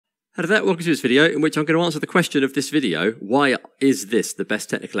Hello there, welcome to this video in which I'm going to answer the question of this video, why is this the best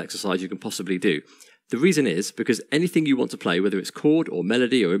technical exercise you can possibly do? The reason is because anything you want to play, whether it's chord or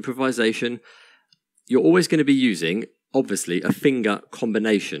melody or improvisation, you're always going to be using, obviously, a finger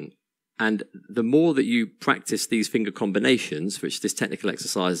combination. And the more that you practice these finger combinations, which this technical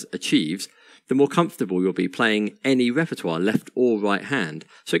exercise achieves, the more comfortable you'll be playing any repertoire, left or right hand.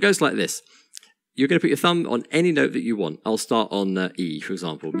 So it goes like this. You're going to put your thumb on any note that you want. I'll start on E, for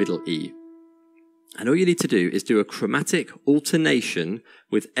example, middle E. And all you need to do is do a chromatic alternation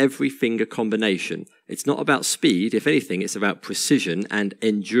with every finger combination. It's not about speed. If anything, it's about precision and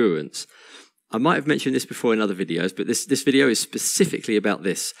endurance. I might have mentioned this before in other videos, but this video is specifically about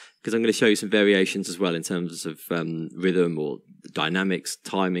this because I'm going to show you some variations as well in terms of rhythm or dynamics,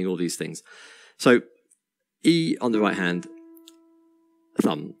 timing, all these things. So E on the right hand,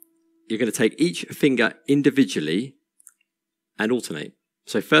 thumb. You're going to take each finger individually and alternate.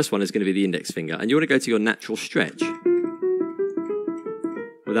 So first one is going to be the index finger, and you want to go to your natural stretch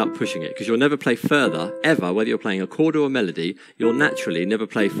without pushing it, because you'll never play further, ever, whether you're playing a chord or a melody, you'll naturally never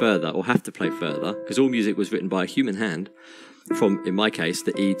play further or have to play further, because all music was written by a human hand, from, in my case,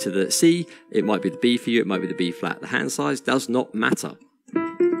 the E to the C. It might be the B for you, it might be the B flat. The hand size does not matter.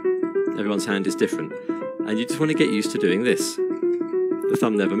 Everyone's hand is different. And you just want to get used to doing this. The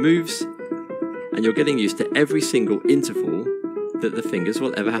thumb never moves, and you're getting used to every single interval that the fingers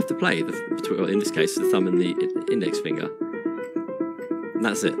will ever have to play. In this case, the thumb and the index finger. And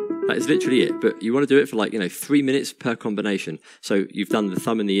that's it. That is literally it. But you want to do it for 3 minutes per combination. So you've done the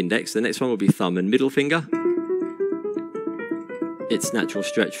thumb and the index. The next one will be thumb and middle finger. It's natural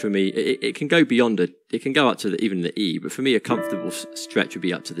stretch for me. It can go beyond it. It can go up to even the E, but for me, a comfortable stretch would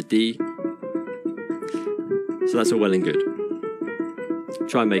be up to the D. So that's all well and good.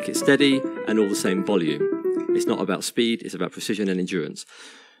 Try and make it steady and all the same volume. It's not about speed, it's about precision and endurance.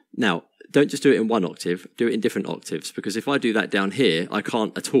 Now, don't just do it in one octave, do it in different octaves, because if I do that down here, I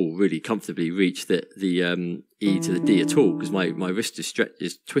can't at all really comfortably reach the E to the D at all, because my wrist is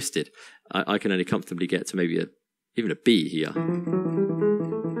twisted. I can only comfortably get to maybe even a B here.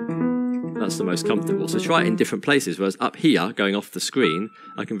 That's the most comfortable. So try it in different places, whereas up here, going off the screen,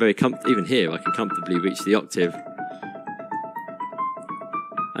 I can even here, I can comfortably reach the octave,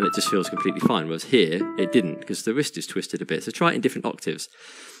 and it just feels completely fine, whereas here, it didn't, because the wrist is twisted a bit. So try it in different octaves.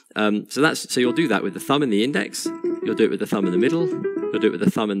 So you'll do that with the thumb and the index, you'll do it with the thumb and the middle, you'll do it with the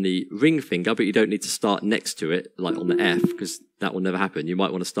thumb and the ring finger, but you don't need to start next to it, like on the F, because that will never happen. You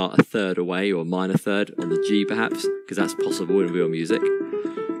might want to start a third away, or a minor third, on the G perhaps, because that's possible in real music.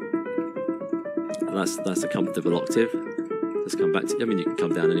 And that's a comfortable octave. Let's come back to, you can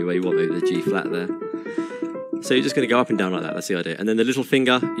come down anywhere you want, maybe the G flat there. So you're just going to go up and down like that, that's the idea. And then the little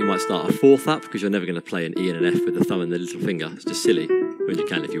finger, you might start a fourth up, because you're never going to play an E and an F with the thumb and the little finger. It's just silly. Well, you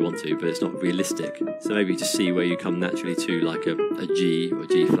can if you want to, but it's not realistic. So maybe just see where you come naturally to, like a G or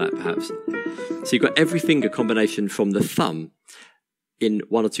G flat perhaps. So you've got every finger combination from the thumb in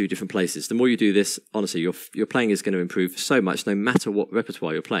one or two different places. The more you do this, honestly, your playing is going to improve so much, no matter what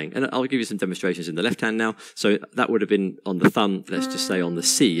repertoire you're playing. And I'll give you some demonstrations in the left hand now. So that would have been on the thumb, let's just say on the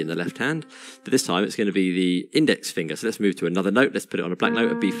C in the left hand. But this time it's going to be the index finger. So let's move to another note. Let's put it on a black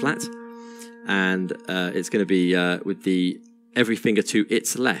note, a B flat. And it's going to be with the every finger to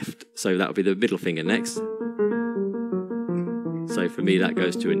its left. So that would be the middle finger next. So for me, that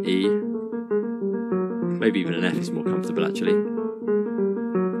goes to an E. Maybe even an F is more comfortable, actually.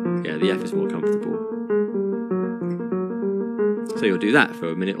 Yeah, the F is more comfortable. So you'll do that for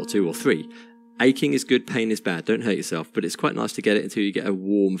a minute or two or three. Aching is good, pain is bad. Don't hurt yourself, but it's quite nice to get it until you get a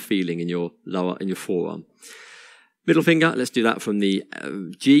warm feeling in your forearm. Middle finger, let's do that from the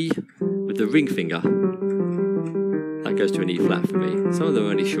G with the ring finger. That goes to an E flat for me. Some of them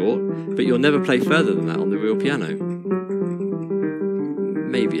are only short, but you'll never play further than that on the real piano.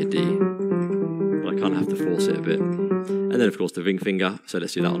 Maybe a D, but I kind of have to force it a bit. And then, of course, the ring finger. So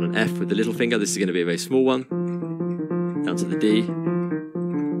let's do that on an F with the little finger. This is going to be a very small one. Down to the D.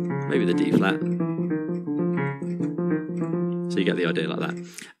 Maybe the D flat. So you get the idea like that.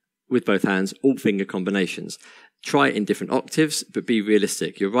 With both hands, all finger combinations. Try it in different octaves, but be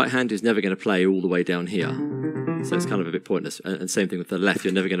realistic. Your right hand is never going to play all the way down here. So it's kind of a bit pointless. And same thing with the left.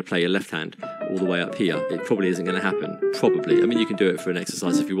 You're never going to play your left hand all the way up here. It probably isn't going to happen. Probably. I mean, you can do it for an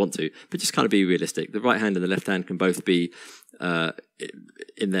exercise if you want to, but just kind of be realistic. The right hand and the left hand can both be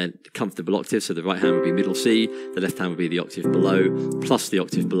in their comfortable octaves. So the right hand will be middle C, the left hand will be the octave below, plus the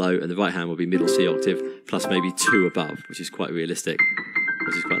octave below, and the right hand will be middle C octave, plus maybe 2 above, which is quite realistic,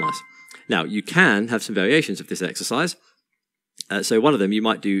 which is quite nice. Now, you can have some variations of this exercise. So one of them you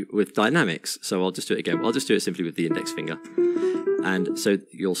might do with dynamics. So I'll just do it again. I'll just do it simply with the index finger. And so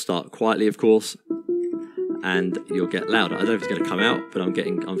you'll start quietly, of course, and you'll get louder. I don't know if it's going to come out, but I'm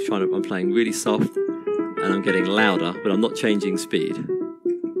playing really soft, and I'm getting louder, but I'm not changing speed.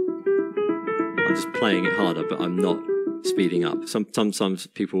 I'm just playing it harder, but I'm not speeding up. Sometimes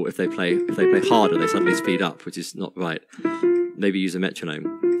people, if they play harder, they suddenly speed up, which is not right. Maybe use a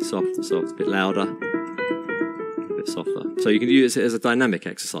metronome. Soft, a bit louder, a bit softer. So you can use it as a dynamic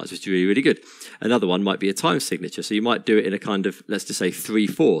exercise, which is really, really good. Another one might be a time signature. So you might do it in a kind of, let's just say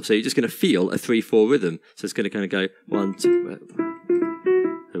 3/4. So you're just going to feel a 3/4 rhythm. So it's going to kind of go 1, 2,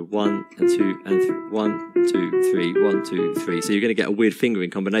 1 and 2 and 1, 2, 3, 1, 2, 3. So you're going to get a weird fingering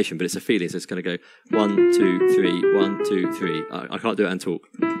combination, but it's a feeling. So it's going to go 1, 2, 3, 1, 2, 3. I can't do it and talk.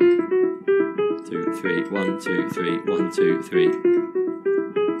 2, 3, 1, 2, 3, 1, 2, 3.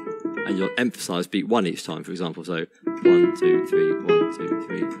 And you'll emphasize beat 1 each time, for example. So 1, 2, 3, 1, 2,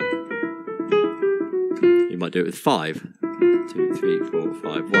 3. You might do it with 5. 2, 3, 4,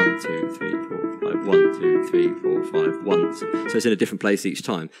 5, 1, 2, 3, 4, 5, 1, 2, 3, 4, 5, 1. So it's in a different place each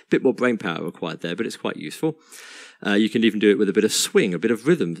time. A bit more brain power required there, but it's quite useful. You can even do it with a bit of swing, a bit of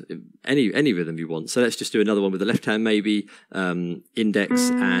rhythm, any rhythm you want. So let's just do another one with the left hand, maybe index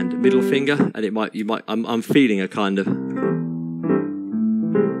and middle finger, and I'm feeling a kind of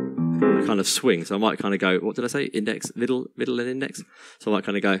swing. So I might kind of go, what did I say? Index, middle and index. So I might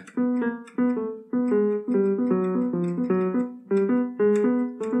kind of go.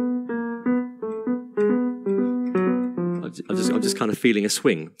 I'm just kind of feeling a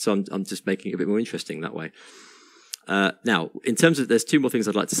swing, so I'm just making it a bit more interesting that way. Now, in terms of, there's 2 more things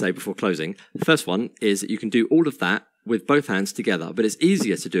I'd like to say before closing. The first one is that you can do all of that with both hands together, but it's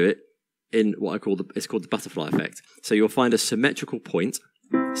easier to do it in what it's called the butterfly effect. So you'll find a symmetrical point,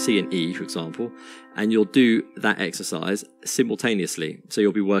 C and E, for example, and you'll do that exercise simultaneously. So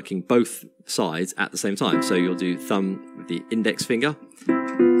you'll be working both sides at the same time. So you'll do thumb with the index finger,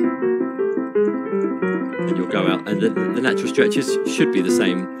 and you'll go out, and the natural stretches should be the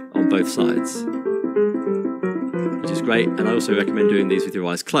same on both sides, which is great. And I also recommend doing these with your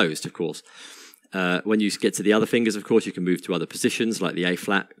eyes closed, of course. When you get to the other fingers, of course, you can move to other positions, like the A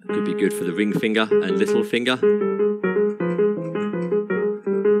flat could be good for the ring finger and little finger, for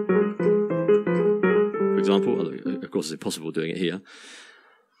example. Of course, it's impossible doing it here.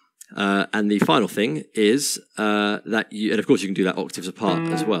 And the final thing is and of course you can do that octaves apart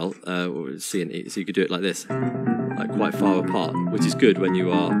as well, or C and E, so you could do it like this, like quite far apart, which is good when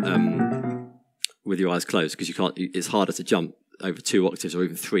you are with your eyes closed, because it's harder to jump over 2 octaves or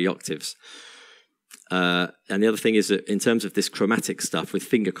even 3 octaves. And the other thing is that in terms of this chromatic stuff with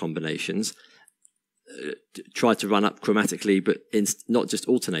finger combinations, try to run up chromatically, but not just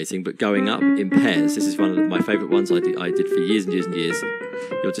alternating, but going up in pairs. This is one of my favourite ones I did for years and years and years.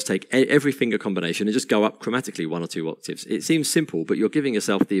 You'll just take every finger combination and just go up chromatically 1 or 2 octaves. It seems simple, but you're giving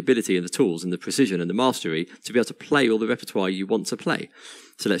yourself the ability and the tools and the precision and the mastery to be able to play all the repertoire you want to play.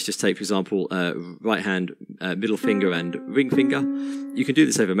 So let's just take, for example, right hand, middle finger and ring finger. You can do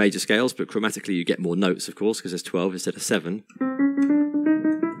this over major scales, but chromatically you get more notes, of course, because there's 12 instead of 7.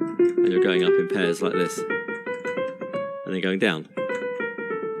 And you're going up in pairs like this, and then going down.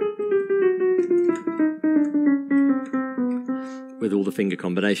 With all the finger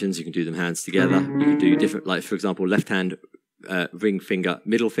combinations, you can do them hands together. You can do different, like for example, left hand ring finger,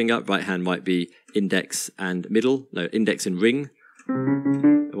 middle finger. Right hand might be index and middle. No, index and ring.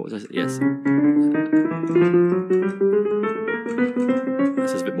 What was I? Yes.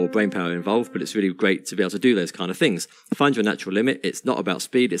 There's a bit more brain power involved, but it's really great to be able to do those kind of things. Find your natural limit. It's not about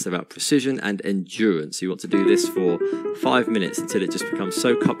speed, it's about precision and endurance. You want to do this for 5 minutes until it just becomes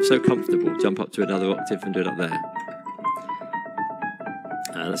so comfortable. Jump up to another octave and do it up there.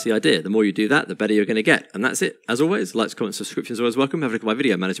 That's the idea. The more you do that, the better you're going to get. And that's it. As always, likes, comments, subscriptions are always welcome. Have a look at my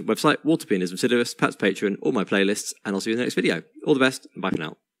video management website, Water Pianism Sideris, Pat's Patreon, all my playlists, and I'll see you in the next video. All the best, and bye for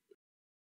now.